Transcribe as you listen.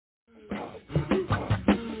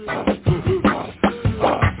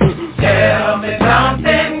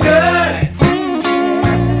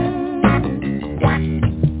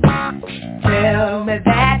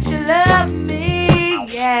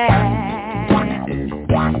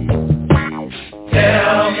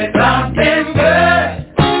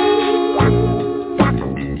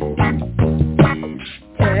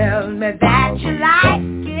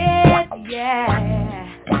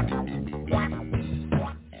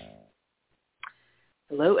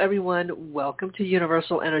Hello, everyone. Welcome to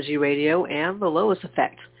Universal Energy Radio and the L.O.I.S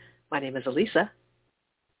Effect. My name is Alyssa.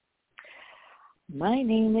 My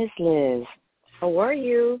name is Liz. How are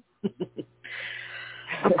you?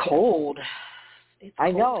 I'm cold. It's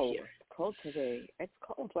I cold know. here. It's cold today. It's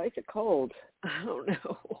cold. Why is it cold? I don't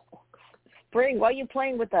know. Spring, why are you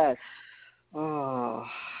playing with us? Oh.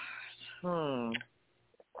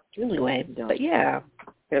 Anyway, but yeah.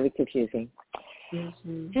 Very confusing.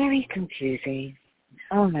 Mm-hmm. Very confusing.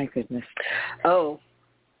 Oh, my goodness. Oh.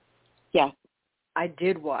 Yeah. I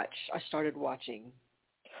did watch. I started watching.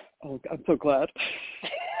 Oh, I'm so glad.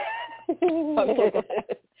 I'm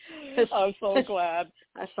so glad.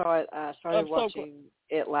 I saw it. I started watching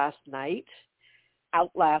it last night.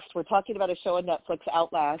 Outlast. We're talking about a show on Netflix,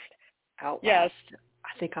 Outlast. Outlast. Yes. I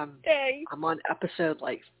think I'm on episode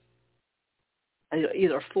like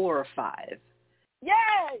either 4 or 5. Yay!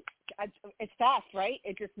 It's fast, right?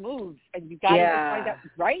 It just moves, and you got to find out,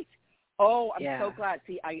 right? Oh, I'm so glad.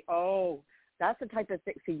 See, that's the type of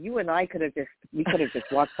thing. See, you and I could have just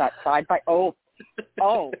watched that side by. Oh,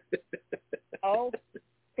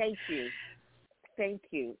 thank you.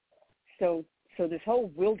 So this whole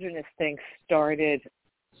wilderness thing started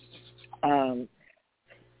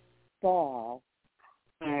fall,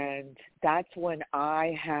 and that's when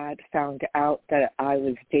I had found out that I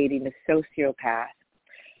was dating a sociopath.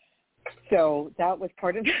 So that was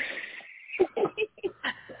part of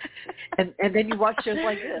and then you watch shows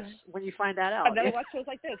like this when you find that out. And then I watch shows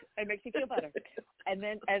like this. It makes me feel better. And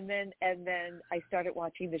then I started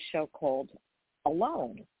watching the show called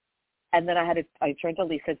Alone. And then I turned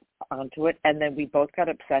Alyssa onto it, and then we both got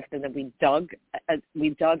obsessed, and then we dug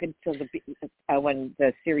until when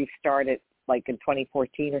the series started, like in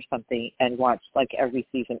 2014 or something, and watched like every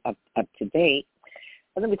season up to date.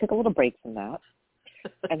 And then we took a little break from that.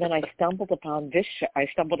 And then I stumbled upon this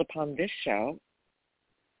show.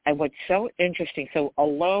 And what's so interesting, so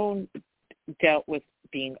Alone dealt with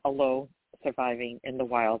being alone, surviving in the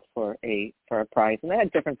wild for a prize. And they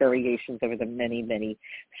had different variations over the many, many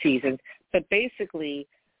seasons. But basically,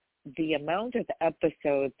 the amount of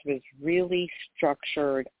episodes was really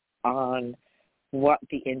structured on what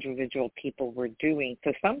the individual people were doing.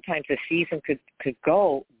 So sometimes a season could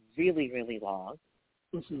go really, really long.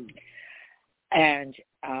 Mm-hmm. And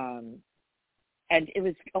it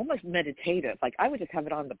was almost meditative. Like I would just have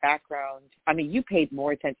it on the background. I mean, you paid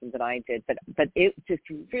more attention than I did, but it just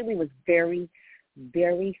really was very,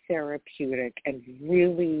 very therapeutic and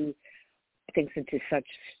really thinks into such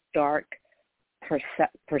stark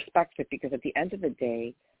perspective, because at the end of the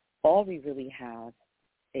day, all we really have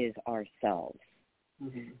is ourselves.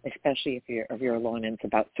 Mm-hmm. Especially if you're alone, and it's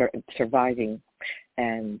about surviving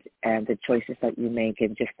and the choices that you make,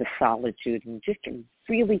 and just the solitude, and just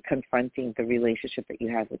really confronting the relationship that you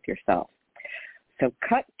have with yourself. So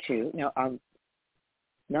cut to, now I'm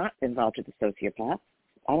not involved with a sociopath.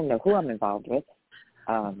 I don't know who I'm involved with.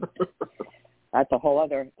 That's a whole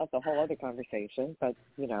other conversation. But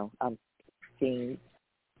I'm seeing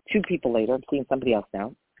 2 people later. I'm seeing somebody else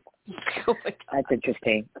now. Oh my God. That's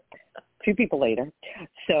interesting. 2 people later.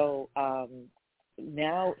 So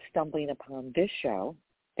now stumbling upon this show,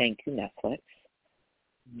 thank you, Netflix.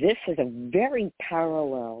 This is a very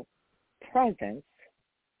parallel presence.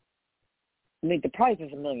 I mean, the prize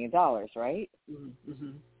is $1 million, right?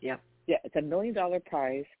 Mm-hmm. Yeah. Yeah, it's $1 million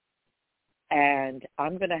prize. And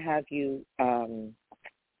I'm going to have you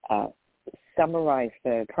summarize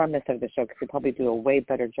the premise of the show, because you probably do a way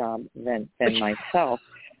better job than myself.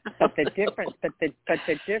 But the difference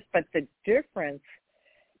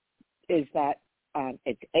is that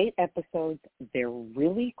it's 8 episodes. They're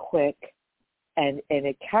really quick, and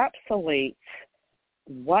it encapsulates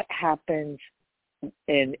what happens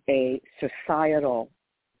in a societal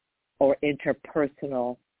or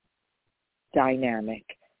interpersonal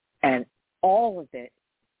dynamic, and all of it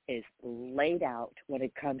is laid out when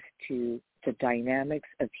it comes to the dynamics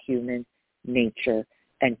of human nature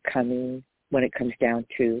and when it comes down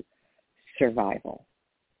to survival.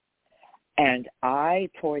 And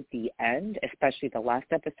toward the end, especially the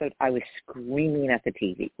last episode, I was screaming at the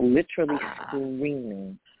TV, literally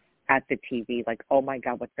screaming at the TV, like, oh my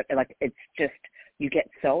God, like, it's just, you get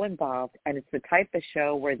so involved. And it's the type of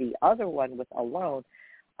show where the other one was Alone,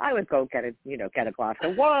 I would go get a glass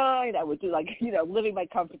of wine. I would do living my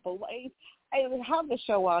comfortable life. I would have the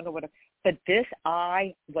show on or whatever. But this,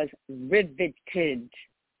 I was riveted.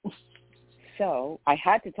 So I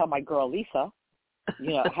had to tell my girl Lisa.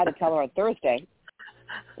 I had to tell her on Thursday.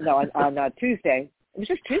 No, on Tuesday. It was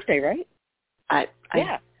just Tuesday, right?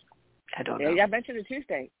 Yeah. I don't know. Yeah, I mentioned it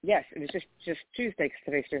Tuesday. Yes, it was just Tuesday because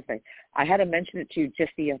today's Thursday. I had to mention it to you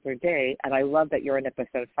just the other day, and I love that you're in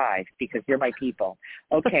episode 5 because you're my people.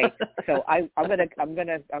 Okay, so I'm gonna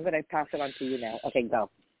pass it on to you now. Okay, go.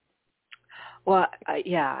 Well, I'll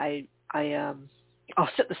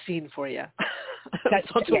set the scene for you.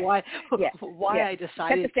 Why I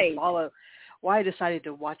decided to follow, why I decided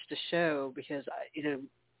to watch the show, because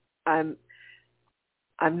I'm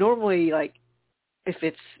normally like, if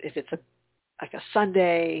it's a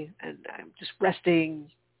Sunday and I'm just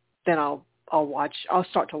resting, then I'll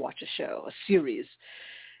start to watch a show, a series.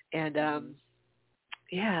 And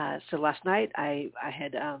so last night I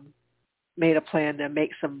had made a plan to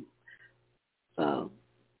make some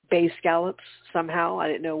bay scallops somehow. I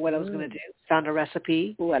didn't know what I was going to do. Found a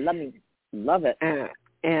recipe. Oh, I love it.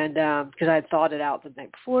 And because I had thought it out the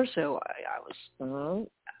night before, so I was.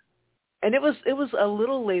 And it was a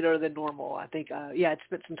little later than normal. I think, I'd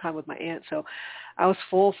spent some time with my aunt, so I was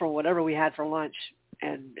full from whatever we had for lunch,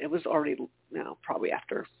 and it was already, probably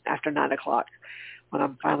after 9:00 when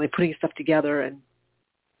I'm finally putting stuff together, and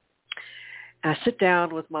I sit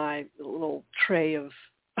down with my little tray of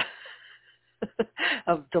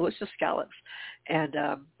of delicious scallops, and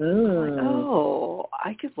I'm like,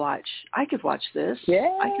 I could watch this. Yeah.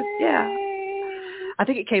 I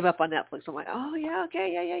think it came up on Netflix. I'm like, oh yeah,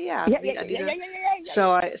 okay, yeah.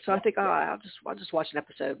 So I think, I'll just watch an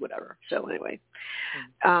episode, whatever. So anyway,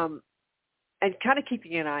 and kind of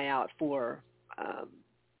keeping an eye out for,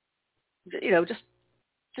 just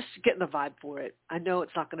getting the vibe for it. I know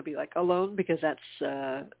it's not going to be like Alone, because that's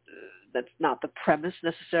not the premise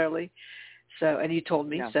necessarily. So, and you told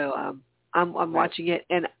me, so I'm watching it,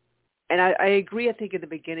 and I agree. I think in the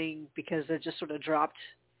beginning, because they just sort of dropped.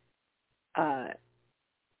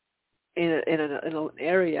 In an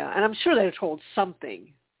area, and I'm sure they're told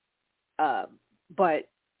something, but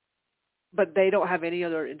they don't have any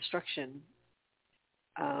other instruction.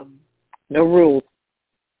 No rules.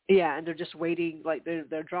 Yeah, and they're just waiting. Like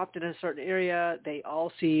they're dropped in a certain area. They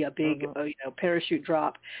all see a big parachute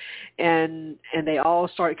drop, and they all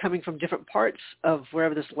start coming from different parts of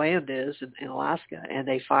wherever this land is in Alaska, and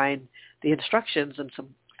they find the instructions and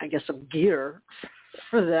some gear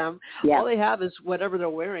for them. Yeah. All they have is whatever they're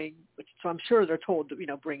wearing, so I'm sure they're told to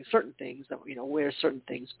bring certain things, wear certain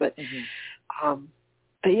things, but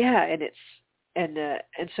yeah, and it's and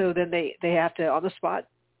so then they have to on the spot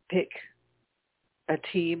pick a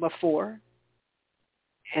team of 4,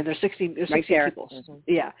 and there's 16 people.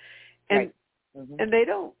 Yeah, and and they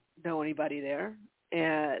don't know anybody there,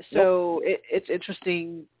 so it's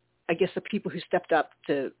interesting. I guess the people who stepped up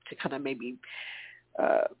to kind of maybe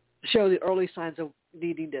show the early signs of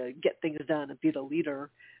needing to get things done and be the leader,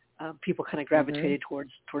 people kind of gravitated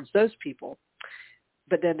towards those people.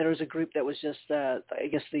 But then there was a group that was just, I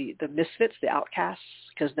guess, the misfits, the outcasts,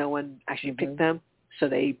 because no one actually picked them. So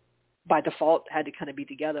they, by default, had to kind of be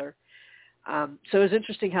together. So it was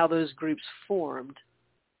interesting how those groups formed.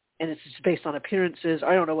 And it's just based on appearances.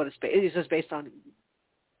 I don't know what it's based. It's just based on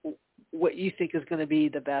what you think is going to be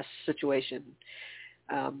the best situation.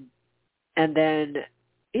 And then,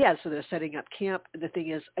 so they're setting up camp. And the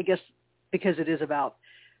thing is, I guess, because it is about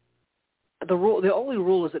the rule, the only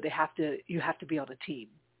rule is that you have to be on a team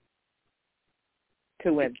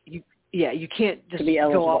to win. You can't just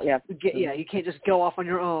go off. You can't just go off on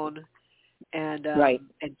your own and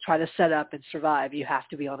try to set up and survive. You have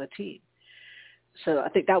to be on a team. So I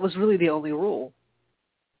think that was really the only rule.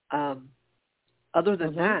 Other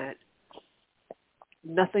than that,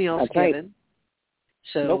 nothing else given.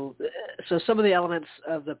 So, so some of the elements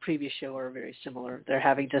of the previous show are very similar. They're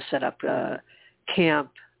having to set up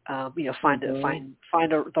camp, find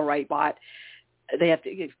the right bot. They have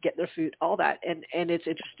to get their food, all that, and it's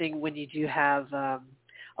interesting when you do have a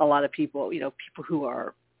lot of people, people who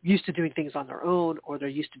are used to doing things on their own, or they're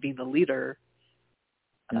used to being the leader.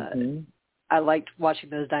 I liked watching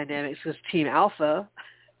those dynamics because Team Alpha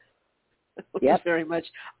was very much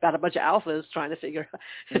about a bunch of alphas trying to figure out,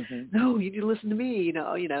 no, you need to listen to me, and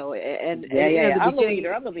I'm the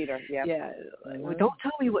leader. Well, don't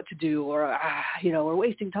tell me what to do, or we're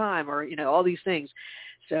wasting time, or all these things.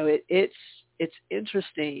 So it's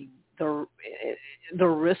interesting the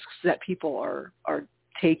risks that people are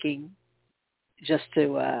taking just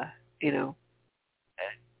to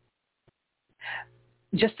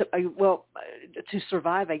to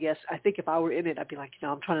survive, I guess. I think if I were in it, I'd be like,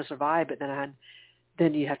 I'm trying to survive, but then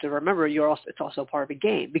you have to remember it's also part of a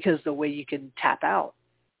game, because the way you can tap out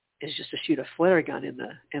is just to shoot a flare gun in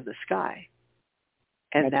the sky,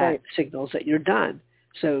 and that signals that you're done.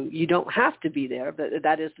 So you don't have to be there, but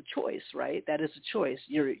that is the choice, right? That is the choice.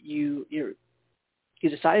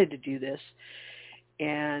 decided to do this,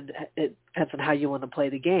 and it depends on how you want to play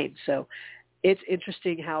the game. So it's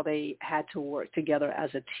interesting how they had to work together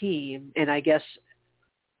as a team. And I guess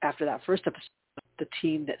after that first episode, the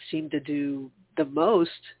team that seemed to do the most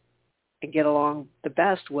and get along the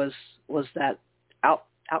best was that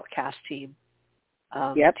outcast team.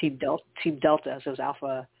 Team Delta. So it was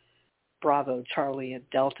Alpha, Bravo, Charlie, and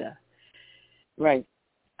Delta. Right.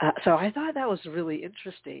 So I thought that was really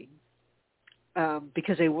interesting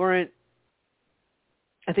because they weren't.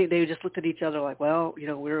 I think they just looked at each other like, well,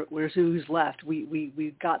 where's who's left?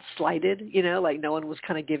 We got slighted, like no one was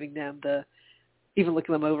kind of giving them even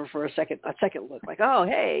looking them over for a second look, like, oh,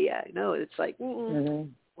 hey, it's like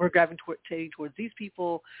we're gravitating towards these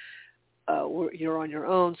people. You're on your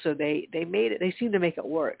own, so they made it. They seemed to make it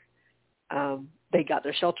work. They got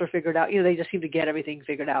their shelter figured out. They just seemed to get everything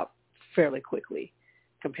figured out fairly quickly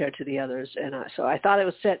compared to the others. And so I thought it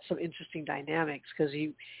would set some interesting dynamics because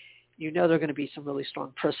there are going to be some really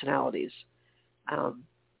strong personalities,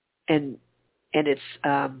 and it's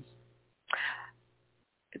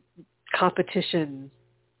competition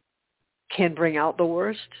can bring out the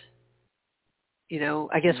worst.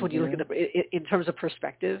 I guess when you look at it in terms of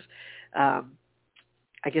perspective, I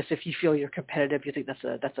guess if you feel you're competitive, you think that's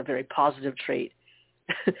a very positive trait.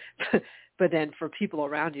 But then for people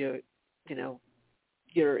around you,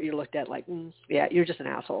 you're looked at like, yeah, you're just an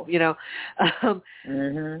asshole,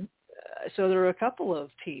 So there were a couple of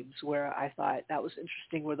teams where I thought that was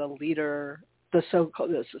interesting, where the leader, the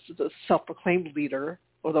self-proclaimed leader,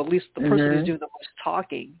 or at least the person who's doing the most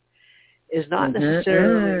talking, is not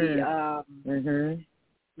necessarily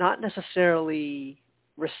not necessarily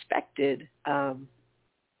respected,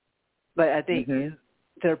 but I think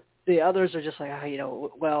the others are just like,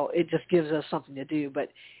 well, it just gives us something to do, but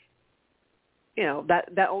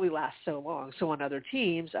that only lasts so long. So on other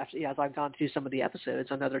teams, after as I've gone through some of the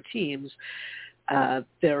episodes on other teams,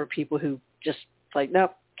 there are people who just like,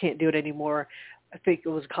 nope, can't do it anymore. I think it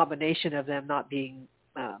was a combination of them not being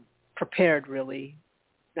prepared, really,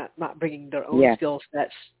 not bringing their own skill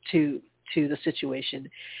sets to the situation,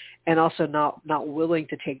 and also not willing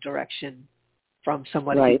to take direction from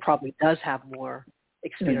somebody who probably does have more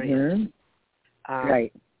experience.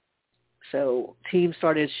 Right. So teams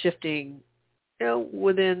started shifting,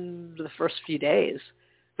 within the first few days.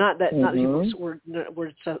 Not that people were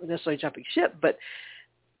necessarily jumping ship, but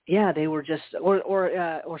yeah, they were just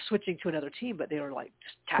or switching to another team, but they were like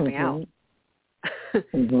just tapping out.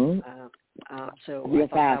 So real I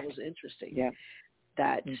thought fast. That was interesting. Yeah.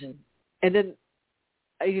 That and then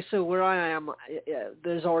so where I am,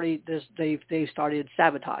 they've started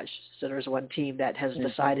sabotage. So there's one team that has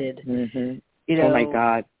decided, oh my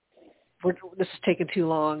God, this is taking too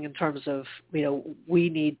long in terms of we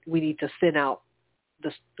need to thin out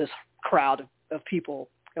this crowd of people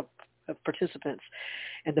of participants,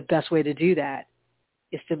 and the best way to do that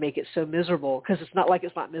is to make it so miserable, because it's not like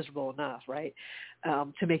it's not miserable enough, right?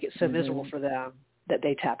 To make it so miserable for them that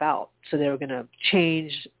they tap out. So they were going to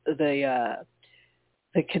change the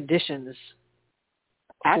conditions.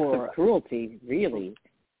 Acts of cruelty, really.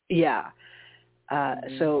 Yeah.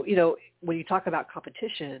 So when you talk about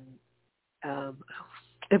competition,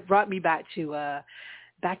 it brought me back to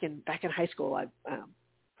back in high school.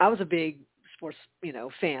 I was a big sports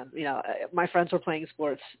fan. My friends were playing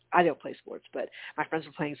sports. I don't play sports, but my friends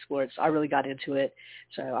were playing sports. I really got into it,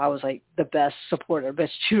 so I was like the best supporter,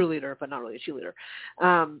 best cheerleader, but not really a cheerleader.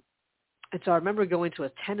 And so I remember going to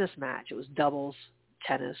a tennis match. It was doubles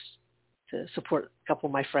tennis to support a couple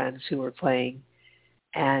of my friends who were playing,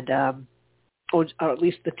 and or at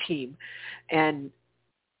least the team. And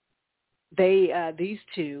they these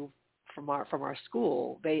two from our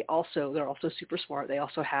school, they're also super smart. They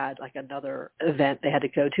also had like another event they had to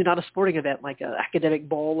go to, not a sporting event, like an academic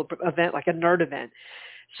bowl event, like a nerd event.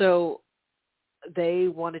 So they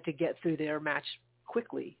wanted to get through their match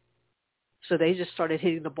quickly. So they just started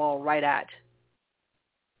hitting the ball right at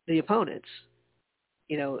the opponents,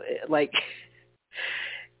 like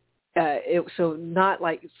so not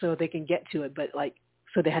like so they can get to it, but like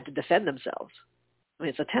so they had to defend themselves. I mean,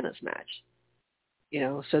 it's a tennis match,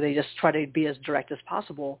 so they just try to be as direct as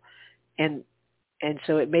possible, and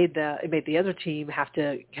so it made the other team have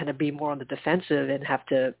to kind of be more on the defensive and have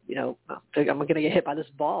to, I'm going to get hit by this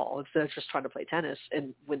ball instead of just trying to play tennis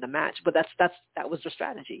and win the match. But that was their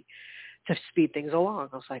strategy to speed things along.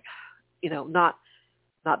 I was like, not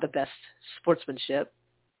the best sportsmanship,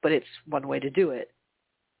 but it's one way to do it.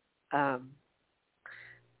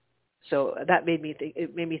 So that made me think.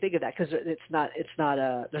 It made me think of that, because there's not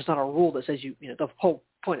a rule that says the whole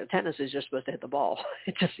point of tennis is you're supposed to hit the ball.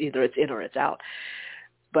 It's just either it's in or it's out.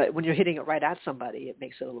 But when you're hitting it right at somebody, it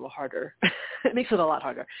makes it a little harder. It makes it a lot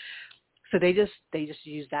harder. So they just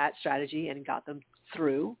used that strategy and got them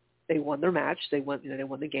through. They won their match. They won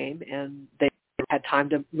the game, and they had time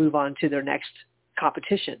to move on to their next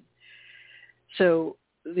competition. So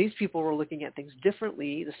these people were looking at things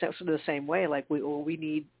differently, sort of the same way. Like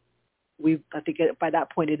I think by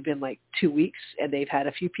that point it had been like 2 weeks, and they've had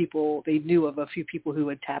a few people. They knew of a few people who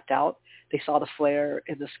had tapped out. They saw the flare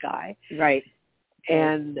in the sky, right?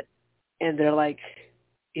 And they're like,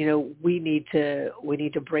 we need to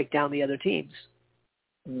break down the other teams,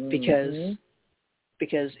 because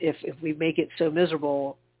if we make it so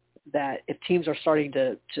miserable that if teams are starting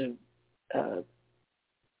to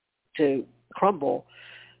crumble,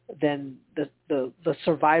 then the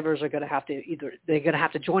survivors are going to have to they're going to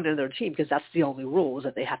have to join another team, because that's the only rule, is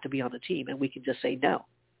that they have to be on the team, and we can just say no.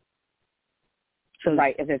 So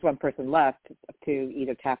right, if there's one person left, to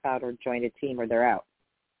either tap out or join a team, or they're out.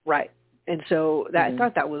 Right, and so I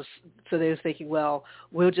thought that was, so they were thinking, well,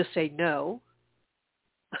 we'll just say no.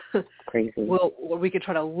 Crazy. Well, or we could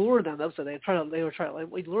try to lure them. So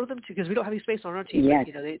we lure them to, because we don't have any space on our team. Yes.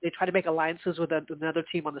 But, they try to make alliances with another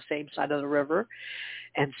team on the same side of the river,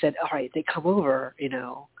 and said, all right, they come over.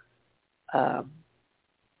 I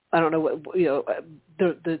don't know what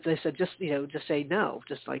they said. Just say no.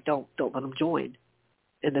 Just like don't let them join,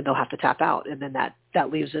 and then they'll have to tap out, and then that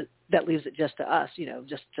leaves it just to us.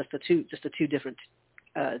 Just the two different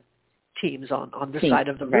teams on this side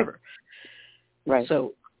of the river. Right.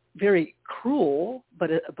 So very cruel, but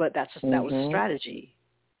that was strategy,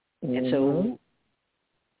 and so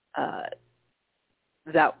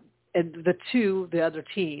the other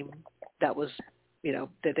team that was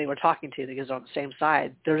that they were talking to, because on the same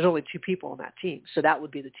side, there's only two people on that team, so that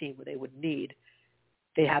would be the team where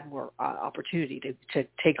they had more opportunity to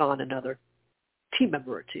take on another team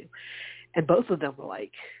member or two, and both of them were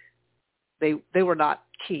like, they were not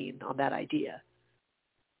keen on that idea.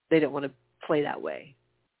 They didn't want to play that way.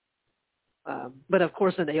 But of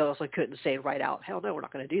course, then they also couldn't say right out, hell no, we're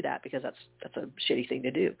not going to do that, because that's a shitty thing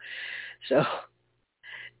to do. So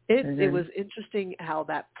it was interesting how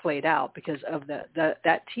that played out, because of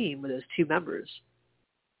that team with those two members.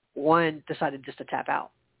 One decided just to tap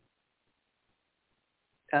out,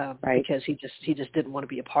 because he just didn't want to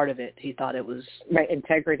be a part of it. He thought it was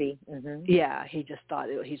integrity. Yeah, he just thought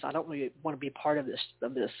I don't really want to be a part of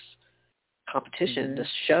this competition, this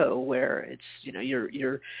show where it's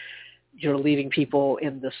you're leaving people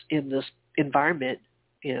in this environment,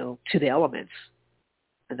 to the elements,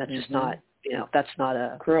 and that's just not that's not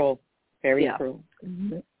a cruel, very cruel.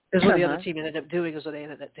 Is what the other team ended up doing, is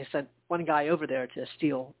they sent one guy over there to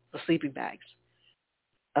steal the sleeping bags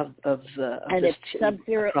of and this it's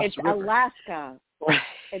sub-zero. It's Alaska. Right.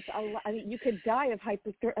 I mean, you could die of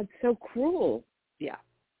hypothermia. It's so cruel. Yeah.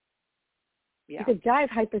 You could die of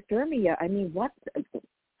hypothermia. I mean, what?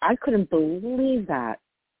 I couldn't believe that.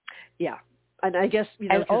 Yeah. And I guess,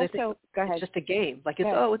 and also, go ahead. It's just a game. Like,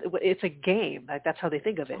 it's a game. Like, that's how they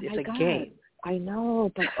think of it. It's a game. I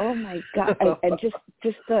know, but oh my God. and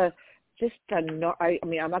I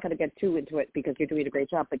mean, I'm not going to get too into it because you're doing a great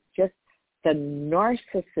job, but just the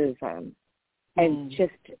narcissism and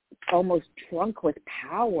just almost drunk with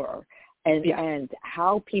power and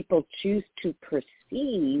how people choose to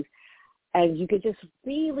perceive. And you could just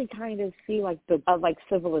really kind of see like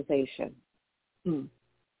civilization.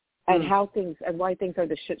 And how things and why things are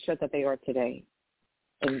the shit that they are today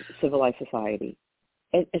in civilized society.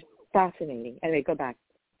 It's fascinating. Anyway, go back.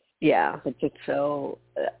 Yeah. So,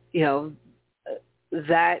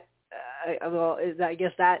 that I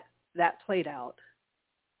guess that played out,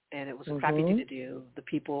 and it was a crappy thing to do.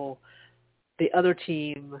 The other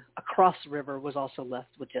team across the river was also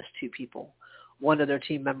left with just two people. One of their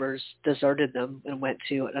team members deserted them and went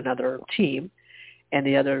to another team, and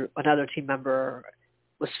another team member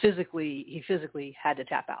was physically had to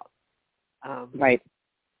tap out. Right.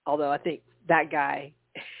 Although I think that guy,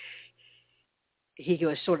 he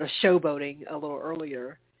was sort of showboating a little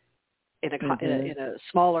earlier in a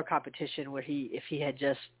smaller competition where if he had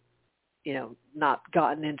just not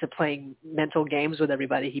gotten into playing mental games with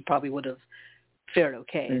everybody, he probably would have fared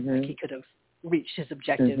okay. Like he could have reached his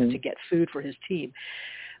objective to get food for his team.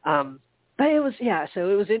 But it was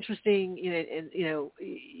so it was interesting,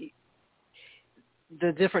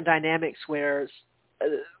 the different dynamics where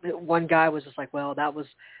one guy was just like, well, that was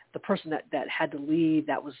the person that had to leave.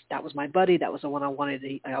 That was my buddy. That was the one I wanted.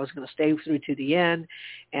 I was going to stay through to the end.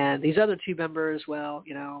 And these other two members, well,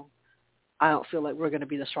 I don't feel like we're going to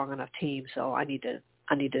be the strong enough team. So I need to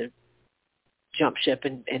jump ship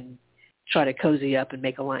and try to cozy up and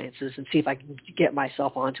make alliances and see if I can get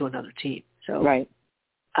myself onto another team. So right.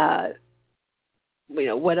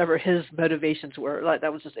 whatever his motivations were. Like,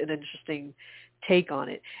 that was just an interesting take on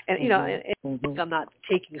it. And and I'm not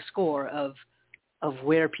taking a score of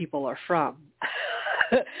where people are from.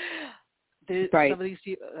 Right. Some of these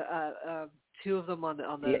two of them on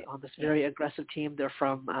this very aggressive team, they're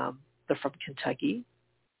from Kentucky.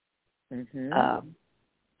 Mm-hmm.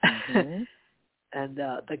 And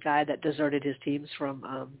the guy that deserted his team's from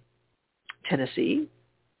Tennessee.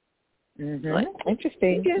 Like,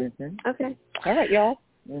 interesting. Okay. All right, y'all.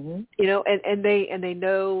 And they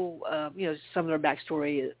know some of their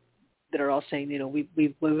backstory that are all saying we've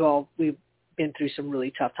been through some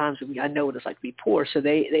really tough times. I know what it's like to be poor. So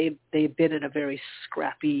they've been in a very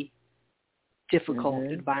scrappy, difficult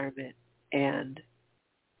environment, and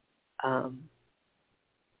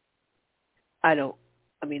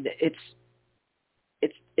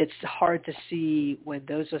it's hard to see when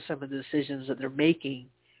those are some of the decisions that they're making,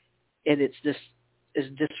 and it's this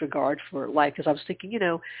is disregard for life. Because I was thinking,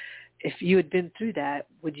 if you had been through that,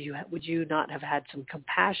 would you not have had some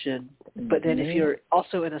compassion? But then if you're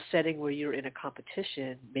also in a setting where you're in a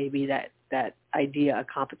competition, maybe that idea of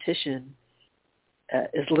competition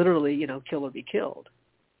is literally, kill or be killed.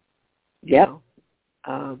 Yep.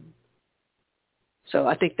 So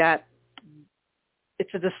I think that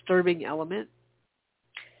it's a disturbing element.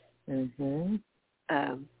 Mm-hmm.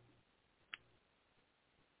 And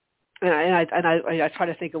I try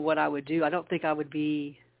to think of what I would do. I don't think I would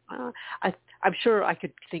be. I'm sure I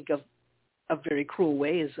could think of very cruel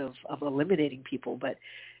ways of eliminating people, but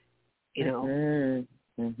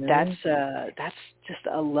that's just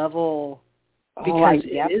a level because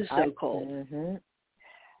it is so cold.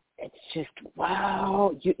 It's just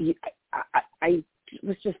wow. I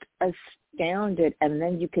was just astounded, and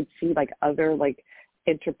then you could see like other like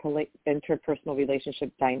interpersonal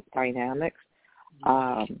relationship dynamics.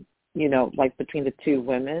 Like between the two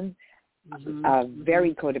women,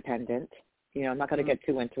 very codependent. I'm not going to get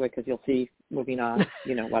too into it because you'll see moving on.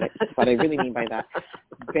 What I really mean by that.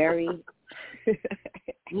 Very,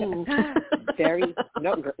 very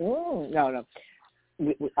no.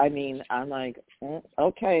 I mean, I'm like,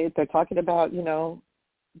 okay, they're talking about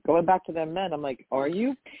going back to them men. I'm like, are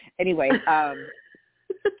you? Anyway,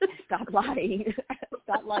 stop lying.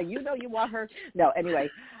 Stop lying. You want her. No, anyway.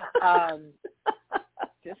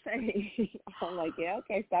 Just saying. I'm like, yeah,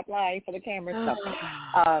 okay, stop lying for the camera stuff.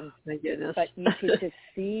 My goodness. But you could just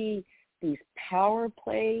see these power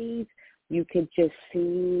plays. You could just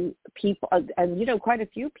see people, and quite a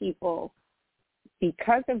few people,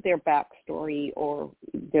 because of their backstory or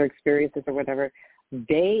their experiences or whatever,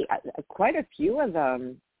 quite a few of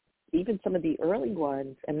them, even some of the early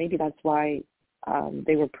ones, and maybe that's why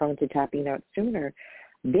they were prone to tapping out sooner,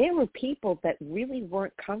 they were people that really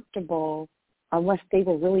weren't comfortable unless they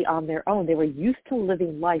were really on their own. They were used to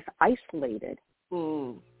living life isolated.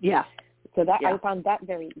 Yeah. So that I found that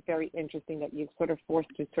very, very interesting, that you're sort of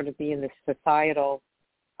forced to sort of be in this societal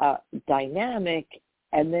dynamic,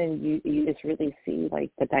 and then you just really see like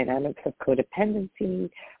the dynamics of codependency,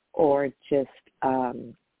 or just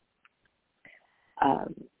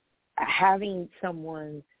having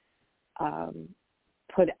someone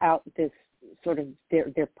put out this sort of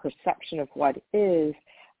their perception of what is,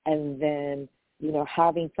 and then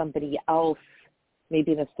having somebody else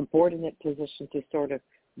maybe in a subordinate position to sort of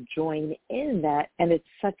join in that, and it's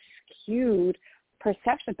such skewed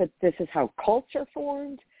perception. But this is how culture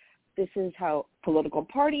formed. This is how political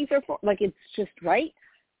parties are formed. Like, it's just right.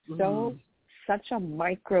 So such a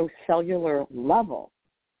microcellular level,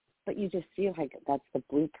 but you just feel like that's the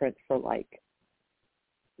blueprint for like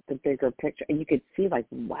the bigger picture, and you could see like,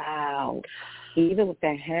 wow, even with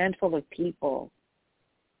a handful of people.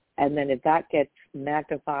 And then if that gets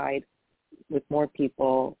magnified with more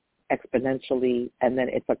people exponentially, and then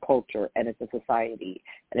it's a culture, and it's a society,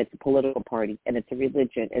 and it's a political party, and it's a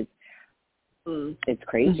religion, it's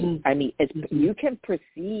crazy. I mean, you can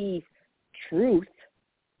perceive truth,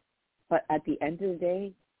 but at the end of the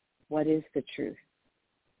day, what is the truth?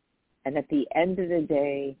 And at the end of the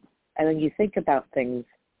day, and when you think about things,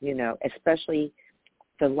 especially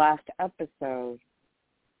the last episode,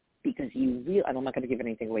 because you really, and I'm not going to give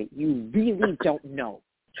anything away, you really don't know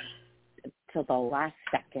till the last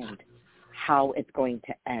second how it's going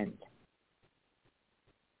to end.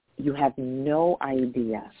 You have no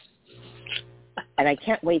idea. And I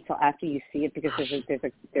can't wait till after you see it, because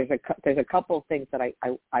there's a couple of things that I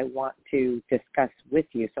want to discuss with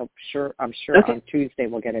you. So I'm sure okay. On Tuesday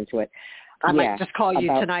we'll get into it. I might just call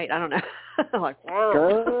you tonight. I don't know. I'm like,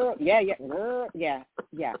 girl, yeah.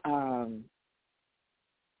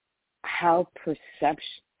 How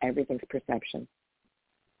everything's perception.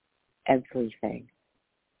 Everything.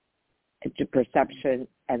 into perception,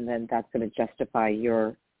 and then that's going to justify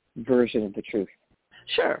your version of the truth.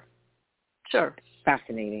 Sure.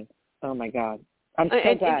 Fascinating. Oh my God. I'm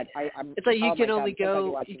so glad. It's like you can only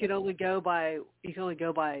go by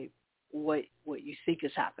what you think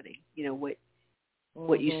is happening.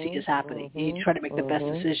 What you see is happening. You try to make the best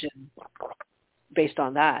decision based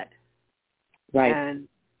on that. Right.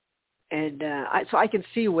 So I can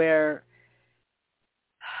see where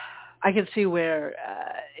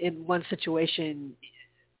in one situation,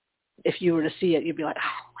 if you were to see it, you'd be like,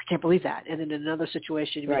 oh, I can't believe that. And then in another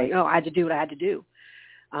situation, you'd be like, oh, I had to do what I had to do.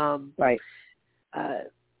 Right.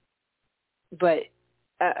 But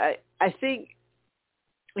I think,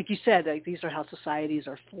 like you said, like these are how societies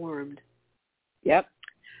are formed. Yep.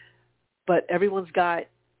 But everyone's got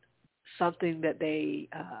something that they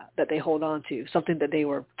hold on to, something that they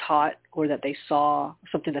were taught or that they saw,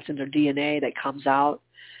 something that's in their DNA that comes out.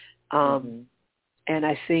 And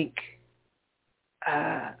I think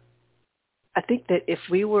that if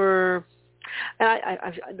we were,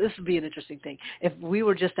 and this would be an interesting thing, if we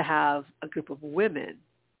were just to have a group of women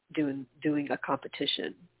doing a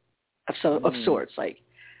competition of sorts, like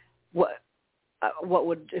what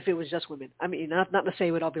would, if it was just women? I mean, not to say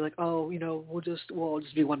we'd all be like, oh, we'll just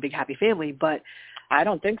be one big happy family, but I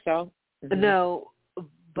don't think so. No,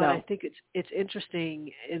 but I think it's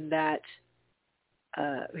interesting in that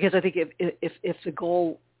because I think if the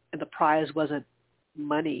goal and the prize wasn't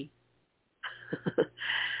money.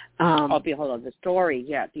 Hold on. The story,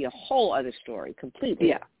 be a whole other story completely.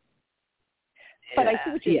 Yeah. But I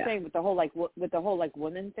see what you're saying with the whole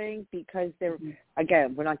women thing, because they're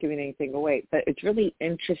again, we're not giving anything away, but it's really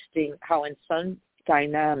interesting how in some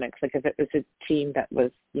dynamics, like if it was a team that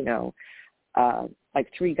was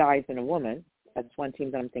like 3 guys and a woman, that's one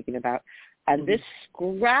team that I'm thinking about, and this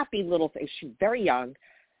scrappy little thing, she's very young.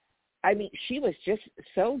 I mean, she was just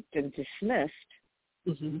so dismissed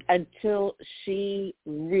until she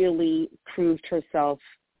really proved herself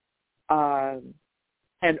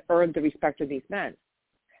and earned the respect of these men.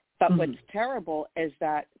 But what's terrible is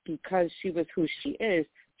that because she was who she is,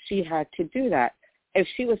 she had to do that. If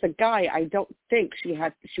she was a guy, I don't think she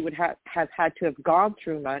would have had to have gone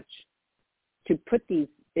through much to put these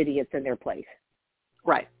idiots in their place.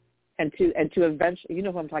 Right. And to eventually, you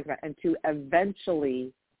know who I'm talking about, and to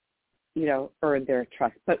eventually, earn their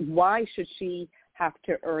trust. But why should she have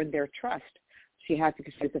to earn their trust? She had to,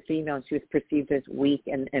 because she was a female and she was perceived as weak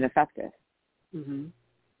and ineffective.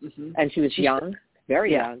 And she was young,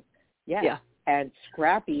 very young. Yeah. And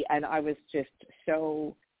scrappy. And I was just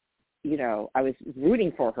so, I was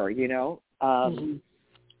rooting for her, and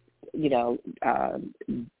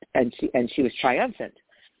she was triumphant.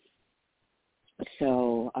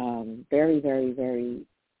 So very, very, very,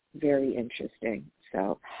 very interesting.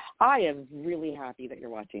 So I am really happy that you're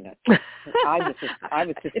watching it. I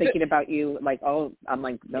was just thinking about you, like, I'm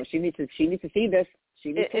like, no, she needs to see this.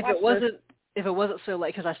 She needs to watch this. If it wasn't so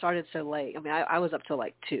late, because I started so late. I mean, I was up till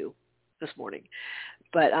like 2 this morning,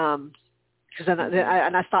 but because then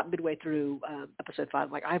I stopped midway through episode 5.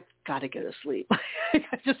 I'm like, I've got to go to sleep. I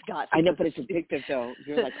just got. I know, but it's addictive though.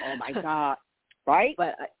 You're like, oh my God. Right?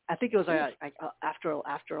 But I think it was like after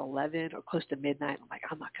 11 or close to midnight. I'm like,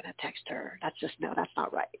 I'm not going to text her. That's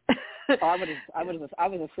not right. I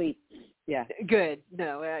was asleep. Yeah. Good.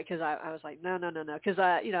 No, because I was like, no. Because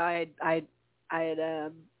I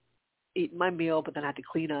had eaten my meal, but then I had to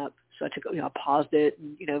clean up. So I took, I paused it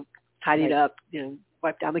and, tidied up,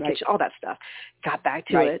 wiped down the kitchen, all that stuff. Got back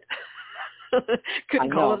to it.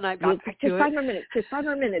 Couldn't call it, and I got back to it. 5 more minutes. Just 5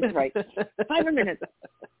 more minutes, right? 5 more minutes.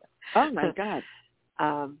 Oh my God.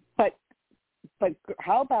 But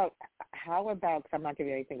how about? Because I'm not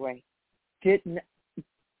giving anything away.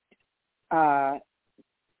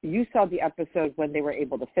 You saw the episode when they were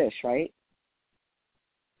able to fish, right?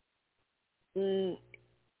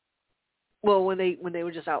 Well, when they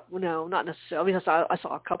were just out, no, not necessarily. I mean, I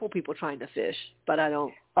saw a couple people trying to fish, but I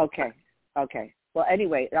don't. Okay. Well,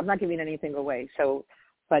 anyway, I'm not giving anything away. So,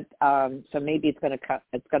 but so maybe it's gonna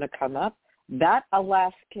come up. That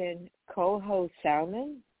Alaskan coho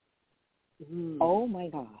salmon. Oh my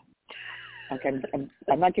God. Okay,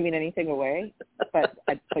 I'm not giving anything away, but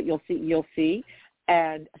you'll see.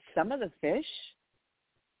 And some of the fish,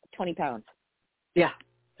 20 pounds. Yeah.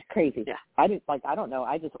 Crazy. Yeah. I don't know.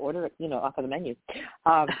 I just order it, off of the menu.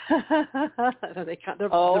 They're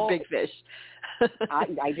big fish.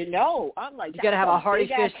 I didn't know. I'm like, you got to have a hardy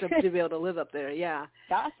fish to be able to live up there. Yeah.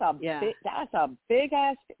 That's a big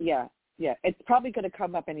ass. Yeah. Yeah. It's probably going to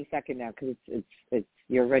come up any second now because it's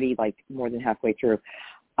you're already like more than halfway through.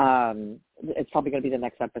 It's probably going to be the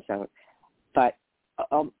next episode. But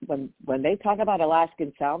when they talk about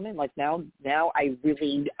Alaskan salmon, like now I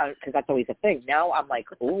really, because that's always a thing. Now I'm like,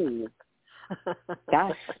 oh,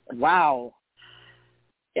 that's wow,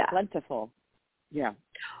 yeah, plentiful, yeah.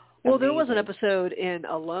 Well, Amazing. there was an episode in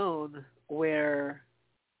Alone where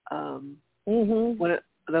one of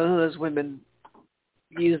those women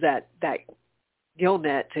used that gill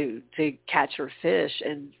net to catch her fish,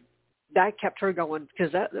 and that kept her going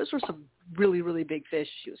because those were some really, really big fish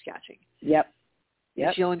she was catching. Yep.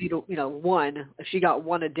 If she only needed, one. If she got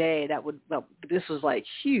one a day, this was like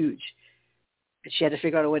huge. And she had to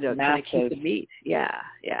figure out a way to kind of keep the meat. Yeah.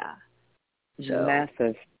 So.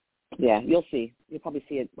 Massive. Yeah, you'll see. You'll probably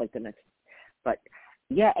see it like the next. But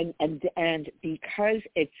yeah, and because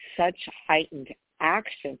it's such heightened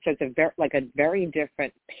action, so it's a very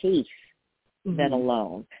different pace than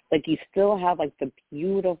Alone. Like you still have like the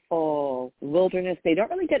beautiful wilderness. They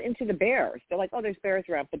don't really get into the bears. They're like, oh, there's bears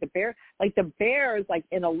around, but the bears like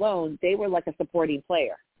in Alone, they were like a supporting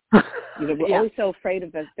player. We're always so afraid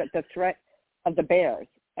of the threat of the bears.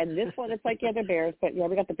 And this one, it's like, yeah, they're bears, but yeah,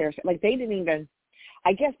 we got the bears. Like they didn't even.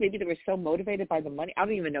 I guess maybe they were so motivated by the money. I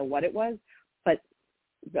don't even know what it was, but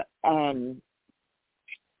they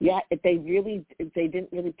didn't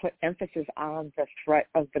really put emphasis on the threat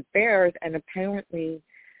of the bears, and apparently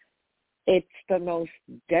it's the most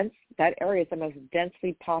dense. That area is the most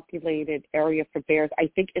densely populated area for bears, I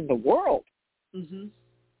think, in the world.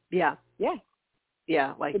 Yeah. Yeah.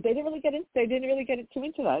 Yeah. But they didn't really get into. They didn't really get too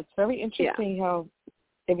into that. It's very interesting how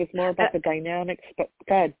it was more about the dynamics. But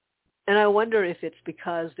good. And I wonder if it's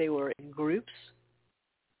because they were in groups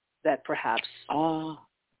that perhaps...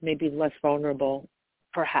 maybe less vulnerable.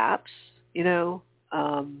 Perhaps, or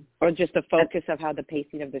just the focus of how the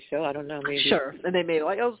pacing of the show. I don't know, maybe. Sure. And they may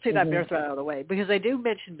let's take that bear threat out of the way. Because they do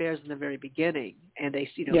mention bears in the very beginning. And they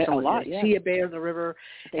see a bear in the river.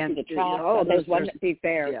 They see the trap. There's one big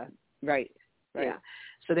bear. Yeah. Right. Yeah.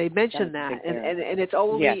 So they mention that, and it's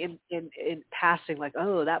only in passing, like,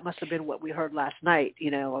 oh, that must have been what we heard last night,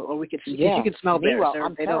 or we could see, because you can smell bears.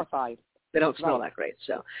 I'm terrified. They don't smell that great.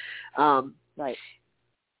 So, right.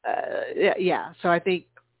 Yeah. So I think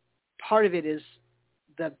part of it is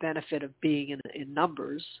the benefit of being in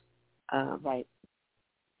numbers. Right.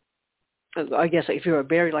 I guess if you're a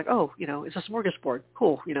bear, you're like, oh, it's a smorgasbord.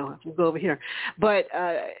 Cool. We'll go over here. But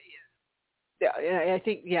I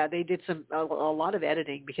think, they did a lot of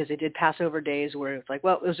editing because they did Passover days where it's like,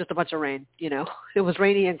 well, it was just a bunch of rain, it was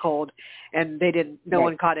rainy and cold, and no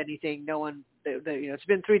one caught anything. No one, it's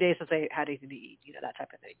been 3 days since they had anything to eat, that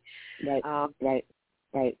type of thing.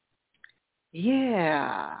 Right.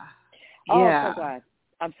 Yeah. Oh, I'm so glad.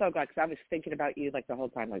 I'm so glad because I was thinking about you like the whole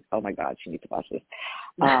time, like, oh my God, she needs to watch this.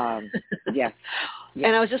 Yes.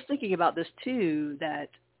 And I was just thinking about this too, that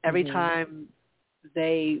every time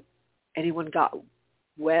anyone got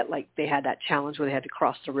wet, like they had that challenge where they had to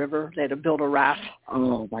cross the river. They had to build a raft.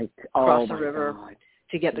 Cross the river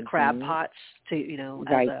to get the crab pots to,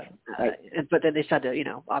 but then they said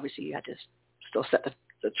to, obviously you had to still set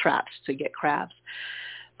the traps to get crabs.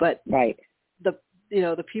 But the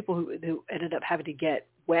people who ended up having to get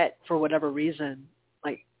wet for whatever reason,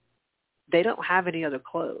 like they don't have any other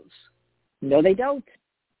clothes. No, they don't.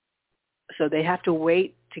 So they have to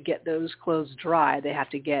wait to get those clothes dry. They have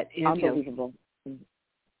to get in. Unbelievable.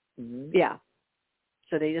 Yeah.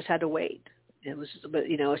 So they just had to wait. It was, but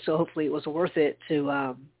so hopefully it was worth it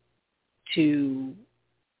to do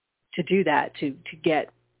that, to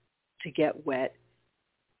get wet,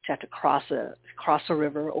 to have to cross a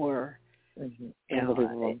river, or in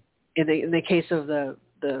the case of the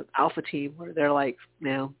Alpha team where they're like,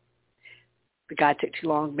 the guy took too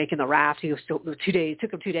long making the raft. He was still 2 days. It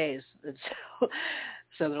took him 2 days. And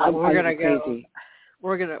so they're like, we're gonna go.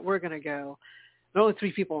 We're gonna go. There were only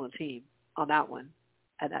 3 people on the team on that one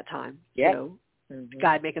at that time. Yeah. So the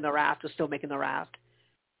guy making the raft was still making the raft.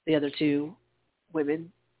 The other 2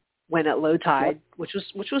 women went at low tide, which was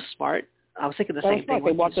smart. I was thinking the same thing.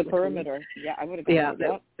 They walked the perimeter. Yeah, I would have. Yeah,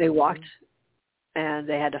 they walked, and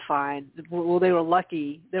they had to find. Well, they were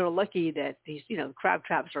lucky. They were lucky that these, crab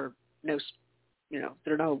traps are they're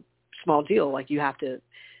no small deal. Like they're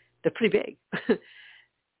pretty big,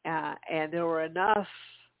 and there were enough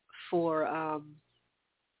for.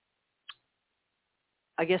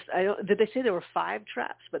 I guess did they say there were 5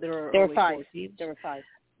 traps? But there were only 5 4 teams. There were 5.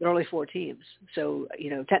 There were only 4 teams, so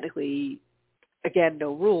technically, again,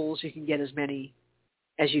 no rules. You can get as many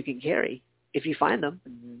as you can carry if you find them.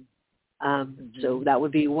 So that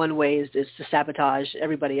would be one way is to sabotage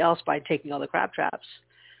everybody else by taking all the crab traps.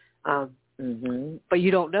 But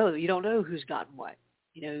you don't know. You don't know who's gotten what.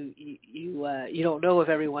 You don't know if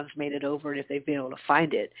everyone's made it over and if they've been able to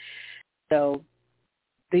find it. So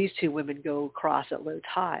these two women go across at low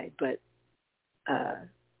tide, but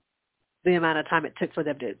the amount of time it took for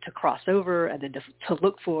them to cross over and then to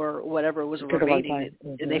look for whatever was remaining,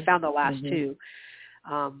 and they found the last two.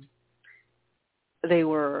 They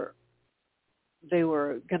were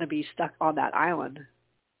going to be stuck on that island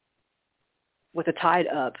with the tide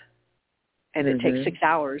up, and it takes 6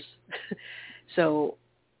 hours. So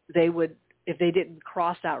they would, if they didn't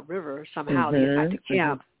cross that river somehow to get back to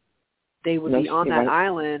camp, they would be on that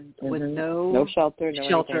island with no shelter,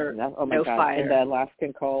 no no fire. In the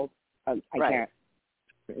Alaskan cold. I can't.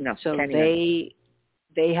 No. So they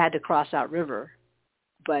had to cross that river,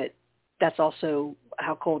 but that's also,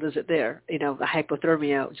 how cold is it there? You know, the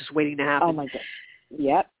hypothermia just waiting to happen. Oh my God.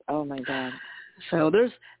 Yep. Oh my God. So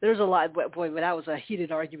there's a lot. Boy, but that was a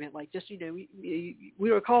heated argument. Like, just, you know, we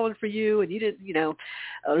were calling for you, and you didn't. You know,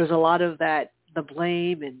 there's a lot of that, the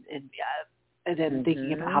blame, and then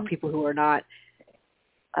thinking about how people who are not,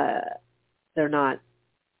 they're not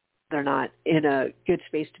in a good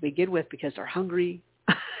space to begin with because they're hungry,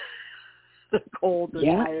 they're cold, they're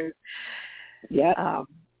tired. Yeah.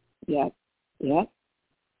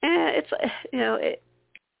 And it's, you know,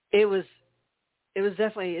 it's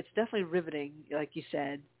definitely riveting, like you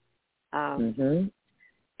said. And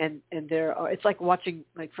there are, it's like watching,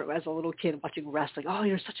 like, as a little kid watching wrestling. Oh,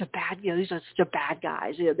 you're such a bad, you know, these are such a bad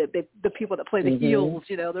guys. You know, the people that play the heels,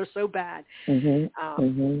 you know, they're so bad. So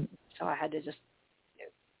I had to just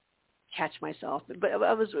catch myself. But it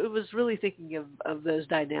was really thinking of those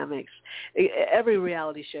dynamics. Every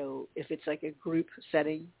reality show, if it's like a group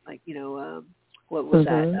setting, like, you know, what was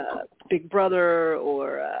that, Big Brother,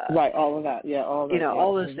 or right, all of that, all that, you know,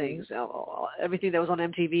 all those things, everything that was on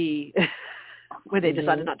MTV when they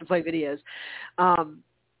decided not to play videos,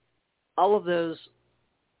 all of those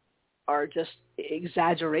are just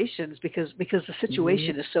exaggerations because the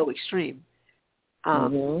situation is so extreme.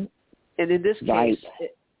 And in this case,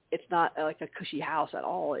 it's not like a cushy house at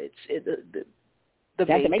all. It's the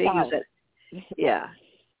main thing is that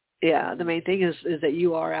the main thing is that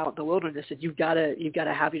you are out in the wilderness, and you've got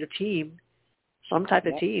to have your team, some type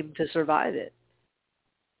of team, to survive it.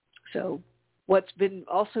 So what's been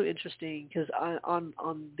also interesting, because on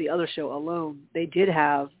the other show, Alone, they did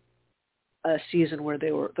have a season where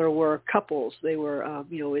there were couples. They were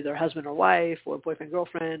you know, either husband or wife, or boyfriend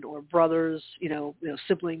girlfriend, or brothers, you know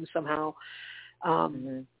siblings somehow.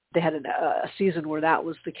 They had a season where that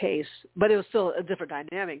was the case, but it was still a different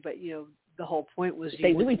dynamic. But, you know, the whole point was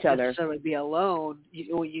they knew each other. Necessarily be alone.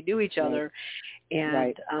 You knew each other,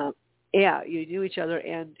 and you knew each other,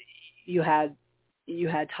 and you had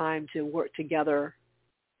time to work together.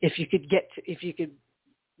 If you could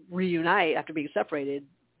reunite after being separated,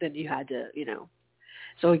 then you had to, you know.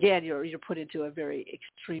 So again, you're put into a very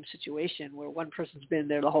extreme situation where one person's been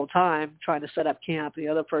there the whole time trying to set up camp, the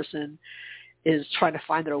other person is trying to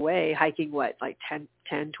find their way, hiking, like 10,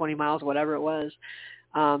 20 miles, whatever it was,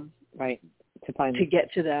 to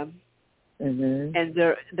get to them. And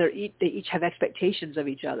they each have expectations of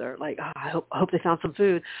each other. Like, oh, I hope they found some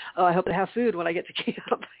food. Oh, I hope they have food when I get to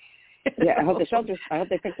camp. I hope they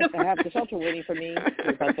picked up. I have the shelter waiting for me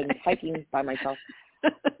because I've been hiking by myself.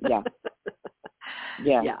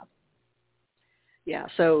 Yeah.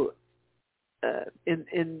 So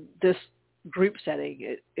in this group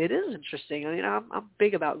setting, it is interesting. I mean, I'm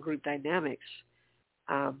big about group dynamics.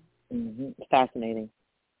 Fascinating.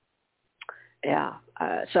 Yeah.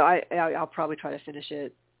 So I'll probably try to finish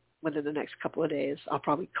it within the next couple of days. I'll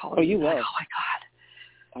probably call you. You will. Like, oh my God.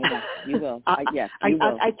 I know. You will. Yes, you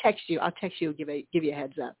will. I text you. I'll text you and give you a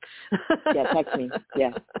heads up. Text me.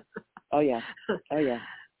 Yeah. Oh yeah.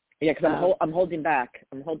 Yeah, because I'm holding back.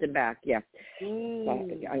 Yeah.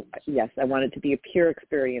 Yes, I want it to be a pure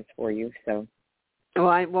experience for you. So. Well,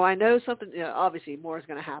 I know something. You know, obviously, more is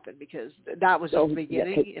going to happen because that was just the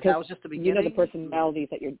beginning. If that was just the beginning, you know the personalities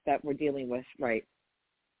that we're dealing with, right?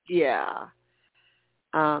 Yeah.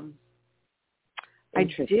 I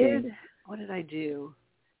did. What did I do?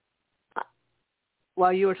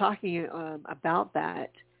 While you were talking about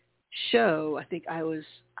that show, I think I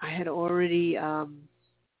had already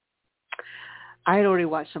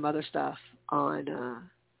watched some other stuff on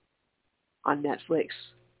Netflix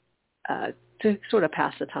to sort of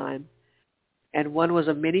pass the time, and one was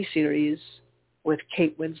a mini-series with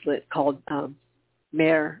Kate Winslet called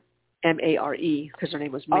Mare, M-A-R-E, because her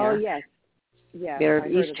name was Mare. Oh yes, yeah. Mare of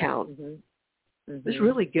Easttown. It was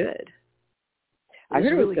really good. I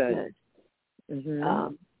heard it was good.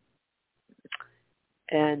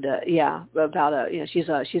 About she's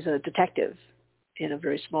a detective in a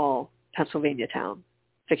very small Pennsylvania town,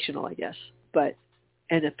 fictional, I guess, but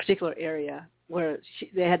in a particular area where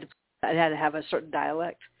they had to It had to have a certain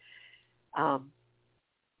dialect.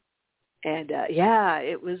 Yeah,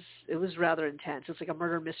 it was rather intense. It's like a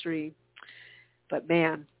murder mystery, but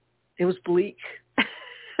man, it was bleak. At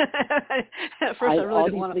first, I really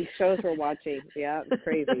didn't want to. All these shows we're watching, yeah, it's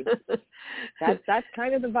crazy. That's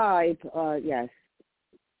kind of the vibe. Yes,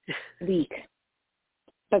 bleak,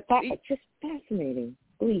 but it's just fascinating.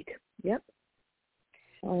 Bleak, yep.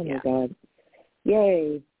 Oh my God,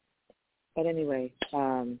 yay! But anyway,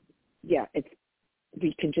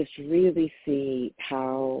 we can just really see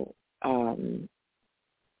how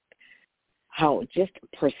just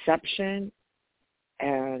perception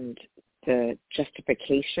and the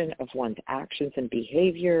justification of one's actions and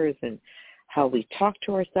behaviors and how we talk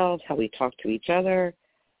to ourselves, how we talk to each other,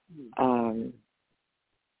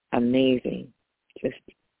 amazing.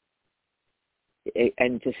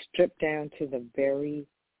 And just stripped down to the very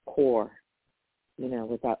core,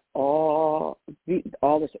 without all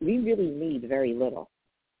this, we really need very little.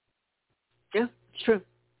 Yeah, it's true.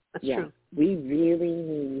 That's true. We really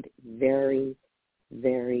need very,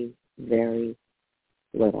 very, very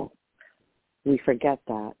little. We forget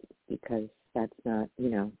that because that's not,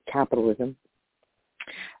 capitalism.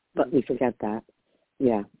 But we forget that.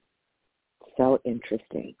 Yeah. So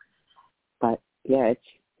interesting. But yeah,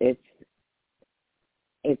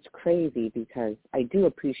 it's crazy because I do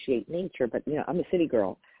appreciate nature, but I'm a city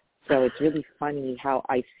girl. So it's really funny how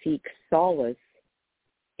I seek solace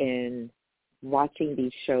in watching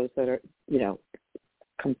these shows that are,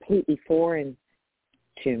 completely foreign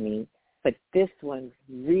to me. But this one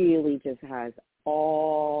really just has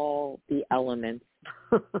all the elements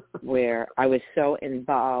where I was so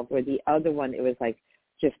involved. Where the other one, it was like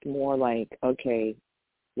just more like, okay,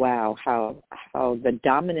 wow, how the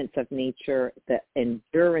dominance of nature, the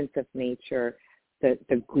endurance of nature, the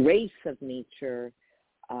grace of nature,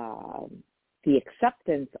 the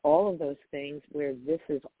acceptance, all of those things. Where this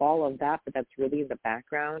is all of that, but that's really in the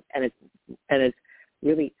background, and it's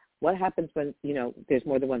really what happens when there's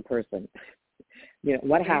more than one person.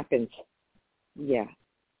 What happens? Yeah.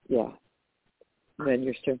 When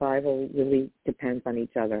your survival really depends on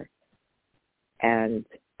each other, and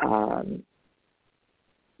when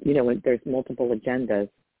there's multiple agendas,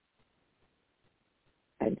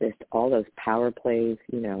 and just all those power plays,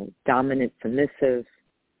 dominant, submissive,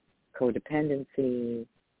 codependency,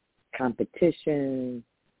 competition,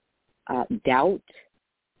 doubt,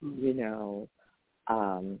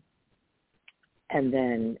 and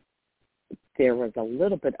then there was a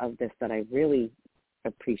little bit of this that I really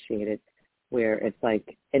appreciated, where it's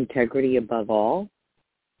like integrity above all.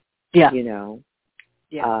 Yeah.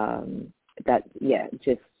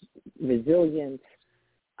 Just resilience,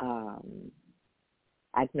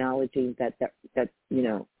 acknowledging that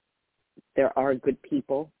there are good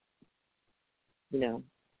people,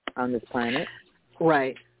 on this planet.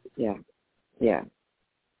 Right. Yeah.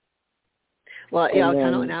 Well,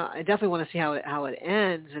 now I definitely want to see how it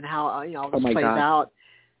ends and how all this plays out.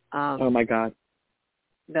 Oh my God.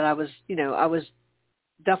 That I was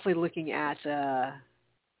definitely looking at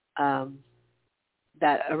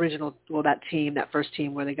that original, that team, that first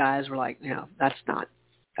team where the guys were like, that's not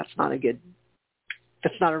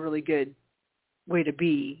a really good way to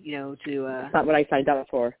be, It's not what I signed up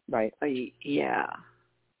for, right? Yeah.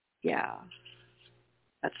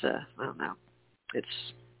 That's I don't know.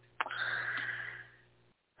 It's,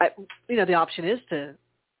 the option is to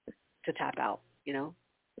tap out,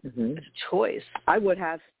 Mm-hmm. It's a choice. I would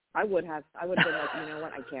have been like, you know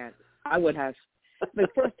what, I can't. I would have. But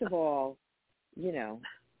first of all,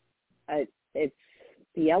 it's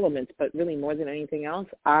the elements, but really more than anything else,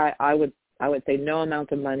 I would say no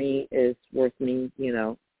amount of money is worth me,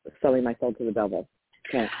 selling my soul to the devil.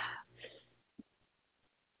 Okay.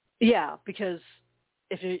 Yeah, because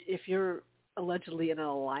if you're allegedly in an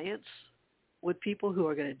alliance with people who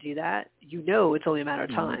are going to do that, it's only a matter of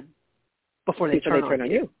time before they turn on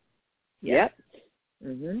you. Yeah.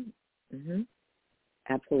 Yep.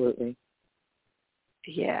 Absolutely.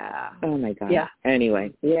 Yeah. Oh my God. Yeah.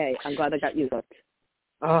 Anyway, yay! I'm glad I got you hooked.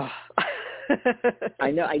 Oh.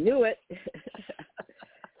 I knew it.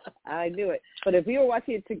 I knew it. But if we were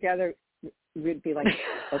watching it together, we'd be like,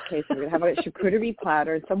 okay, so we're gonna have a charcuterie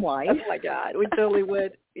platter and some wine. Oh my God, we totally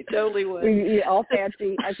would. We all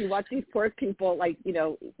fancy as you watch these poor people,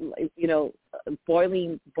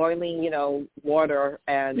 boiling, water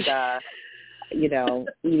and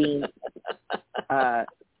eating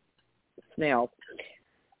snails,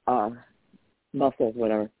 mussels,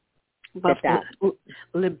 whatever.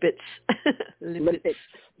 Limpets.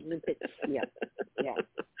 Yeah.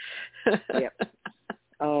 Yep.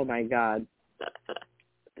 Oh my God.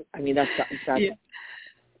 I mean, that's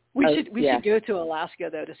We should go to Alaska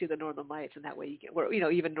though to see the Northern Lights, and that way you get where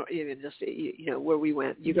even just where we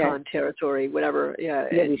went, Yukon Territory, whatever. Yeah,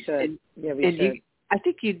 we should. We should. I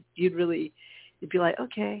think you'd be like,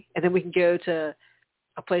 okay, and then we can go to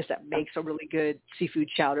a place that makes a really good seafood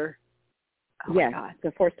chowder. Oh my God. The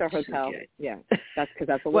 4-star hotel. So that's because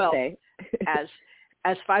that's what we'll stay. as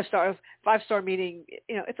 5-star meaning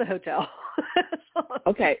it's a hotel.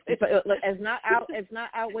 Okay, but look, it's not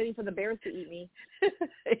out waiting for the bears to eat me.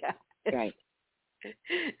 Yeah, right.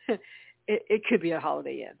 It could be a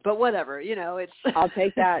Holiday Inn, but whatever, it's. I'll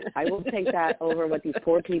take that. I will take that over with these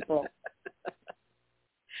poor people.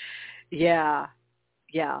 Yeah.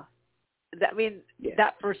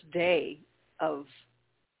 That first day of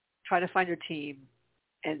trying to find your team,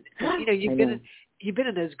 and you've been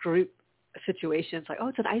in those group situations like, oh,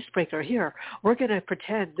 it's an icebreaker here. We're going to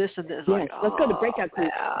pretend this and this. Yes, let's go to breakout group.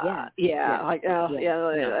 That's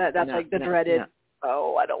like the dreaded.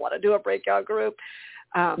 Oh, I don't want to do a breakout group.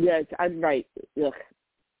 Yes, I'm right. Ugh.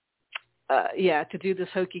 To do this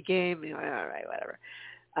hokey game. All right, whatever.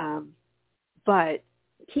 But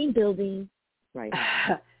team building, right?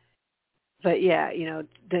 But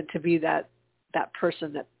then to be that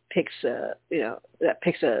person that picks a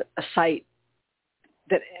site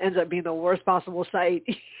that ends up being the worst possible site.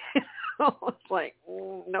 It's like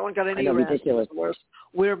no one got any rest. Ridiculous.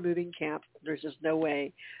 We're moving camp. There's just no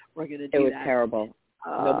way we're going to do that. It was terrible.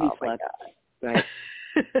 Nobody slept. Right.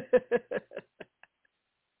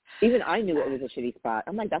 Even I knew it was a shitty spot.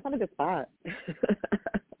 I'm like, that's not a good spot.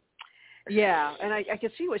 Yeah, and I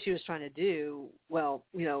could see what she was trying to do. Well,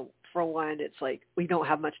 for one, it's like we don't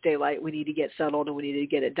have much daylight. We need to get settled and we need to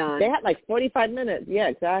get it done. They had like 45 minutes. Yeah,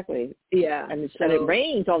 exactly. Yeah. And it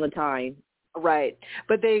rains all the time. Right.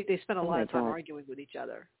 But they spent a lot of time arguing with each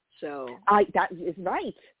other. So that is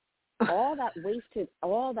right. all that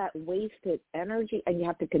wasted energy, and you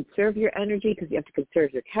have to conserve your energy because you have to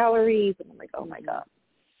conserve your calories. And I'm like, oh my God.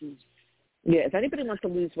 Yeah, if anybody wants to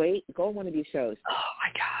lose weight, go on one of these shows. Oh my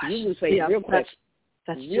gosh. You lose weight real quick.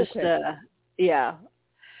 That's real just quick.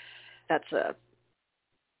 That's look,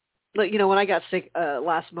 when I got sick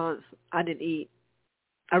last month, I didn't eat.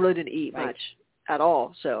 I really didn't eat much at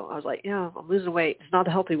all. So I was like, I'm losing weight. It's not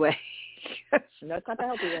the healthy way. No, it's not the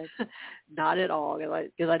healthy way. Not at all,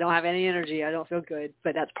 because I don't have any energy. I don't feel good,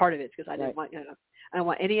 but that's part of it because I didn't want, I don't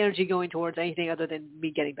want any energy going towards anything other than me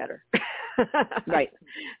getting better. Right.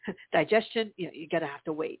 Digestion, you gotta have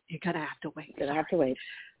to wait. You're gonna have to wait. You're gonna have to wait.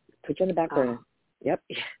 Put you on the back burner. Yep.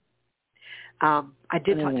 I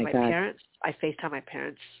did talk to my parents. I FaceTime my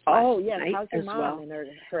parents. Oh yes, how's your mom and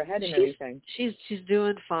her head and everything? She's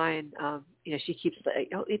doing fine. She keeps like,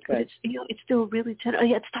 it's still really tender. Oh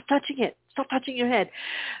yeah, stop touching it. Stop touching your head.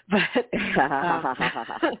 But but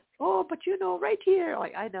right here.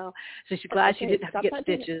 Like I know. So she's glad she didn't have to get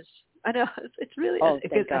stitches. I know it's really. I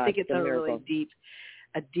think it's a really deep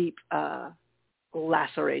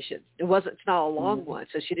laceration. It's not a long one,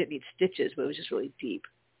 so she didn't need stitches, but it was just really deep.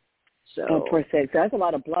 So poor thing. So that's a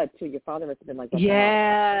lot of blood too. Your father must have been like,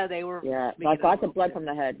 they were. Yeah, lots of blood from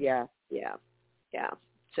the head. Yeah.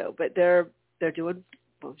 So, but they're doing.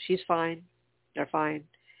 Well, she's fine. They're fine.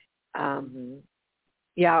 I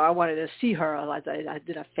wanted to see her. I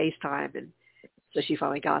did a FaceTime, and so she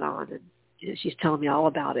finally got on, and she's telling me all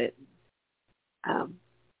about it. And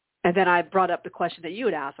then I brought up the question that you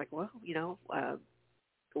had asked, like, well,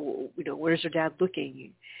 where's your dad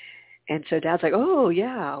looking? And so Dad's like, oh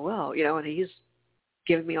yeah, well, and he's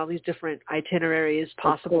giving me all these different itineraries,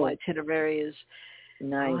 possible itineraries.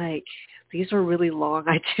 Nice. Like, these are really long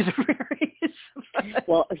itineraries.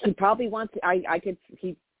 Well, he probably wants.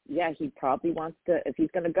 He probably wants to. If he's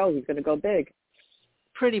going to go big.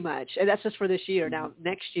 Pretty much, and that's just for this year. Now,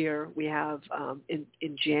 next year we have in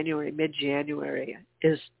January, mid-January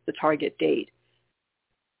is the target date.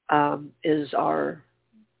 Is our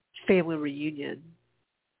family reunion.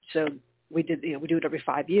 So we do it every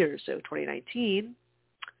 5 years. So 2019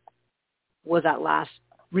 was that last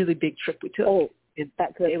really big trip we took. Oh,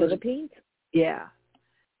 back to the Philippines? Yeah.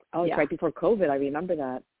 Oh, it's right before COVID. I remember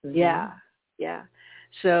that. Mm-hmm. Yeah.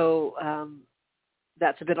 So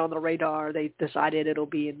that's been on the radar. They decided it'll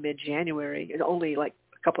be in mid-January. It's only like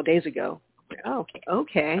a couple of days ago. Oh,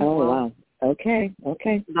 okay. Oh, wow. Okay.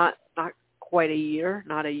 Not quite a year,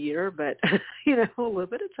 not a year, but, a little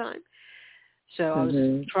bit of time. So I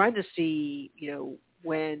was trying to see,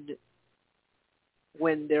 when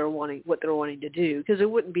they're wanting, what they're wanting to do, because it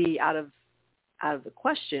wouldn't be out of the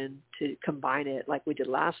question to combine it like we did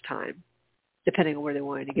last time, depending on where they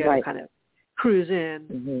wanted to go, kind of cruise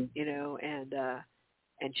in,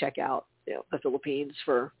 and check out, the Philippines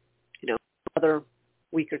for, another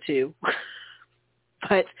week or two.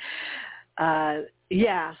 But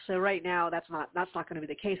yeah, so right now that's not going to be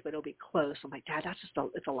the case, but it'll be close. I'm like, Dad,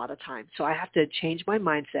 it's a lot of time. So I have to change my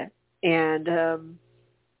mindset and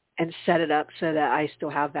set it up so that I still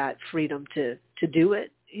have that freedom to do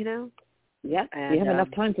it, Yeah, and, you have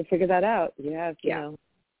enough time to figure that out. You have,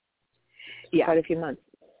 quite a few months.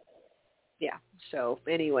 Yeah. So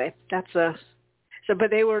anyway, that's but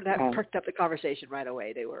that perked up the conversation right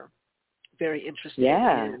away. They were very interested.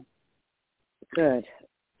 Yeah. Good.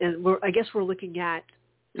 And I guess we're looking at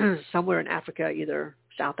somewhere in Africa, either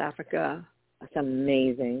South Africa. That's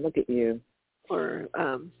amazing. Look at you. Or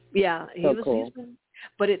cool.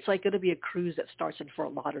 But it's like going to be a cruise that starts in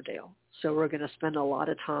Fort Lauderdale. So we're going to spend a lot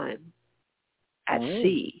of time at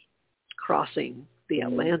sea, crossing the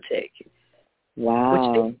Atlantic.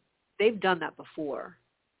 Wow. Which they've done that before.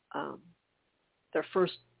 Their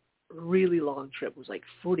first really long trip was like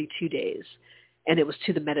 42 days, and it was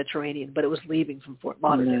to the Mediterranean, but it was leaving from Fort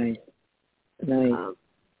Lauderdale. Nice.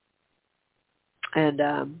 And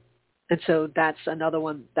so that's another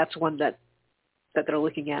one. That's one that they're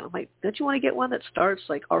looking at. I'm like, don't you want to get one that starts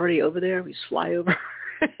like already over there? We just fly over,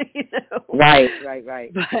 Right.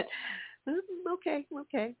 But okay,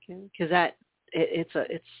 because it's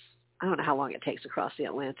I don't know how long it takes to cross the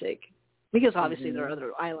Atlantic, because obviously there are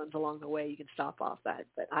other islands along the way you can stop off at.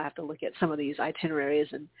 But I have to look at some of these itineraries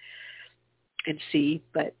and see.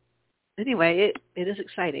 But anyway, it is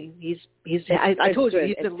exciting. I told you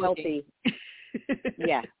he's been healthy.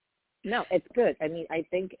 Yeah. No, it's good. I mean, I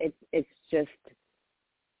think it's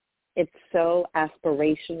so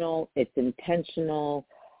aspirational. It's intentional.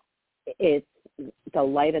 It's the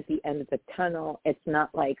light at the end of the tunnel. It's not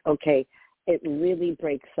like, okay, it really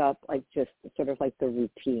breaks up like just sort of like the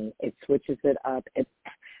routine. It switches it up. It's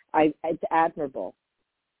admirable.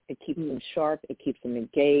 It keeps them sharp. It keeps them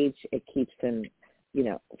engaged. It keeps them,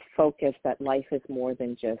 focused that life is more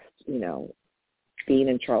than just, being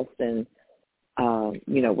in Charleston,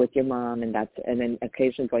 with your mom, and then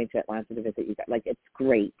occasionally going to Atlanta to visit you guys. Like, it's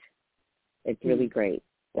great. It's really great.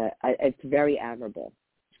 It's very admirable,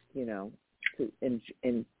 to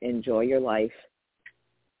enjoy your life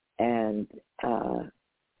and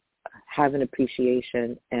have an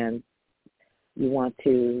appreciation, and you want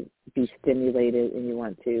to be stimulated and you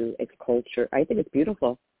want to culture. I think it's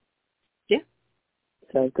beautiful. Yeah.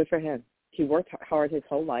 So good for him. He worked hard his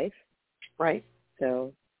whole life. Right.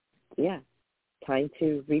 So, yeah, time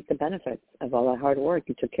to reap the benefits of all that hard work.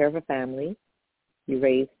 You took care of a family. You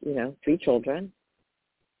raised, 3 children.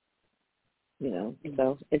 So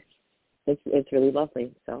it's really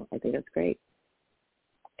lovely. So I think that's great.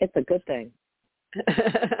 It's a good thing.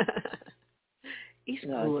 He's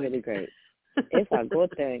good. It's really great. It's a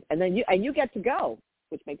good thing. And then you get to go,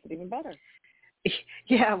 which makes it even better.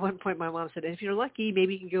 Yeah, at one point my mom said, if you're lucky,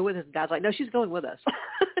 maybe you can go with us. And Dad's like, no, she's going with us.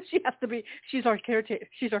 She has to be. She's our caretaker.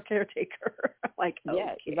 I'm like,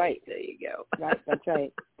 yeah, okay, right. There you go. Right. That's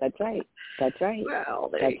right. Well,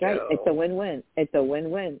 there that's you right. go. It's a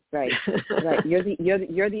win-win. Right. Right.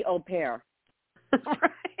 You're the au pair.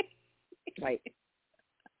 Right.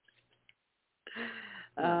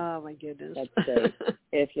 Oh my goodness. That's great.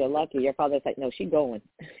 If you're lucky, your father's like, no, she's going.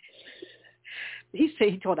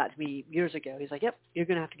 He told that to me years ago. He's like, yep, you're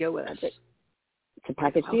going to have to go with us. It's a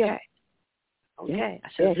package deal. Okay. Yeah. I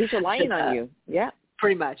said, he's relying on you. Yeah.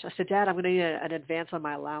 Pretty much. I said, Dad, I'm going to need an advance on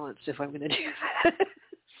my allowance if I'm going to do that.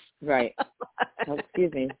 Right. Oh,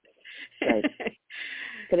 excuse me. Right.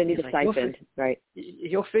 Going to need a stipend. Right.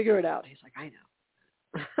 You'll figure it out. He's like, I know.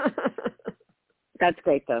 That's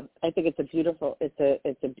great, though. I think it's a beautiful. It's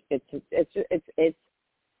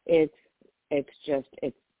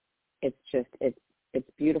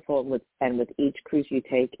beautiful. With each cruise you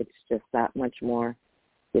take, it's just that much more,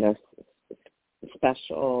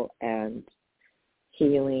 special and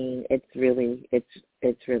healing. It's really good,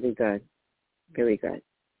 really good.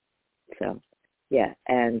 So, yeah.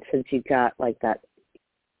 And since you got like that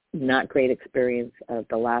not great experience of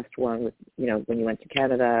the last one with, when you went to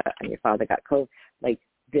Canada and your father got COVID, like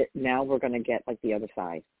now we're going to get like the other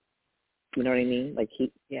side. You know what I mean? Like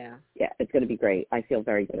yeah, it's going to be great. I feel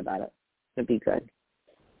very good about it. It'll be good.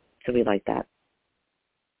 So we like that.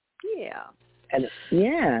 Yeah. And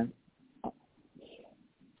yeah,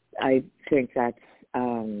 I think that's,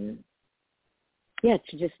 to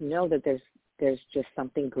just know that there's just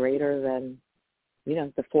something greater than,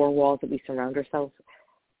 the 4 walls that we surround ourselves,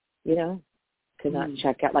 to not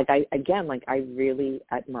check out. Like I really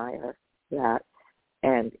admire that.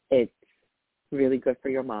 And it's really good for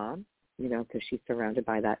your mom, because she's surrounded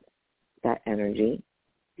by that energy.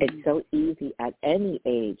 It's so easy at any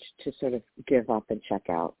age to sort of give up and check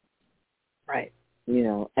out. Right.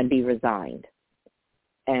 And be resigned.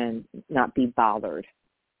 and not be bothered.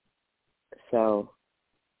 So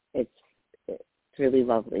it's really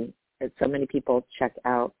lovely. So many people check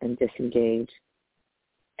out and disengage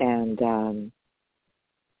and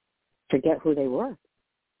forget who they were.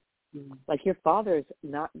 Mm-hmm. Like your father's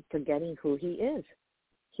not forgetting who he is.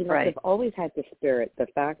 He must have always had the spirit, the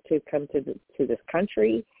fact to come to this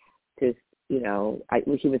country, to I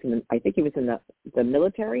think he was in the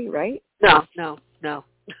military, right? No.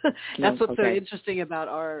 That's what's so interesting about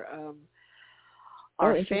our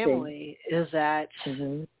family is that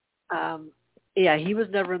he was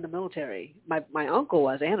never in the military. My uncle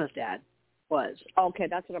was, and his dad was. Okay,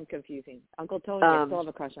 that's what I'm confusing. Uncle Tony, I still have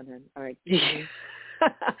a crush on him. All right.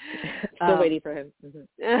 Still waiting for him.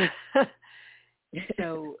 Mm-hmm.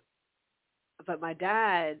 So, but my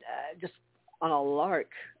dad just on a lark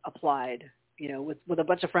applied, with a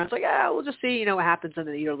bunch of friends, like, we'll just see, what happens. And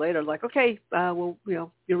then a year later, like, okay, well,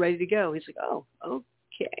 you're ready to go. He's like, oh,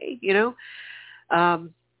 okay,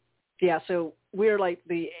 so we're like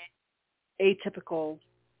the atypical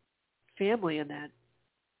family in that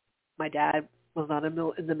my dad was not in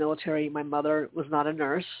the military. My mother was not a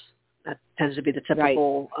nurse. That tends to be the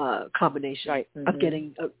typical combination of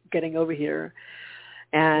getting over here,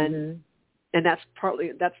 and that's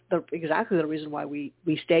exactly the reason why we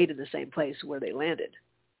stayed in the same place where they landed.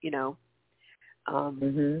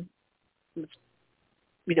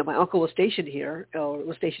 My uncle was stationed here, or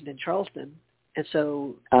was stationed in Charleston, and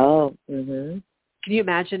so. Can you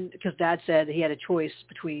imagine? Because Dad said he had a choice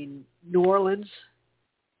between New Orleans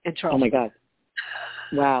and Charleston. Oh my God!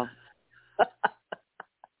 Wow.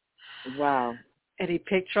 Wow. And he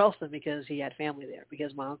picked Charleston because he had family there,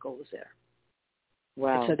 because my uncle was there.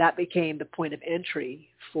 Wow. And so that became the point of entry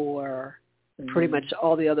for pretty much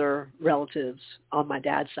all the other relatives on my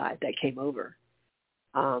dad's side that came over.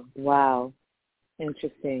 Wow.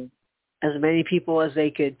 Interesting. As many people as they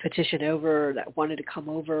could petition over that wanted to come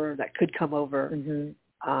over, that could come over.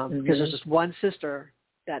 Because there's just one sister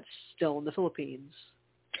that's still in the Philippines.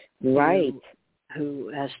 Right. Who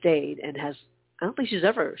has stayed and has, I don't think she's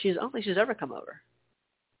ever come over.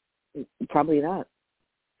 Probably not.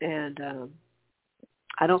 And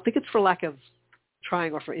I don't think it's for lack of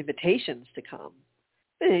trying or for invitations to come.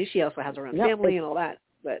 And she also has her own family and all that.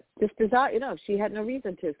 But just bizarre, she had no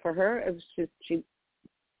reason to. For her, it was just she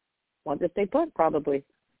wanted to stay put, probably.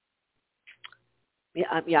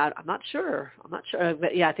 Yeah, I'm not sure. But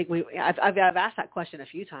I think I've asked that question a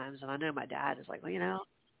few times, and I know my dad is like, well,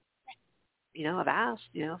 I've asked,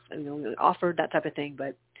 offered that type of thing,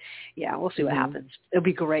 but yeah, we'll see what happens. It'll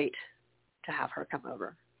be great to have her come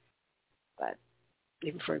over, but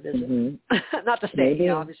even for a visit, not to stay. Maybe.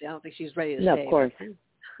 Obviously, I don't think she's ready to stay. No, of course.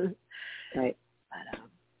 Right.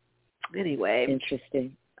 But anyway,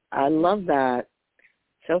 interesting. I love that.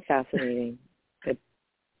 So fascinating.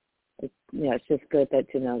 It's just good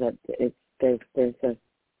to know that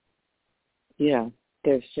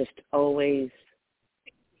there's just always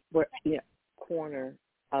corner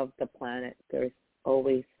of the planet. There's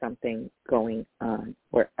always something going on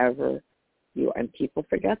wherever you are, and people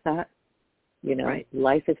forget that.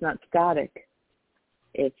 Life is not static.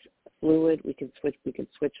 It's fluid. We can switch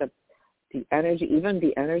up the energy, even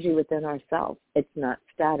the energy within ourselves. It's not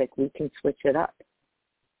static. We can switch it up.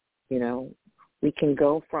 We can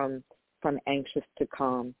go from anxious to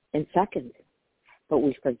calm in seconds, but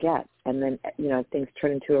we forget, and then things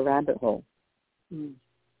turn into a rabbit hole.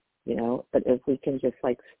 But if we can just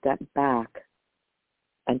step back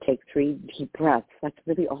and take 3 deep breaths, that's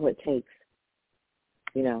really all it takes.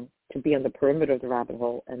 To be on the perimeter of the rabbit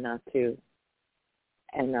hole and not to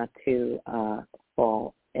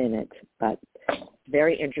fall in it. But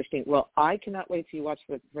very interesting. Well, I cannot wait till you watch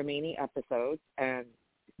the remaining episodes. And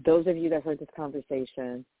those of you that heard this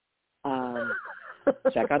conversation,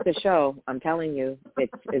 check out the show. I'm telling you,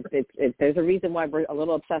 it's there's a reason why we're a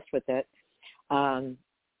little obsessed with it. And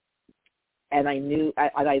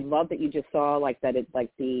I love that you just saw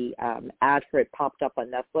the ad for it popped up on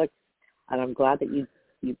Netflix, and I'm glad that you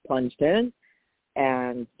plunged in,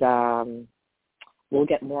 and we'll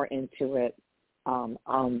get more into it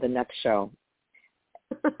on the next show.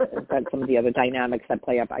 But some of the other dynamics that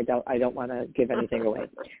play up, I don't want to give anything away.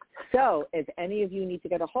 So if any of you need to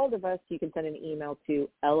get a hold of us, you can send an email to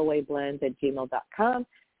loablends@gmail.com,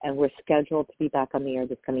 and we're scheduled to be back on the air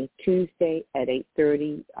this coming Tuesday at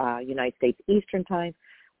 8:30 United States Eastern Time.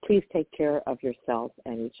 Please take care of yourselves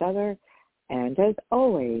and each other. And as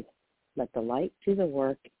always, let the light do the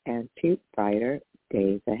work and to brighter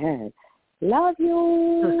days ahead. Love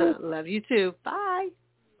you. Love you too. Bye.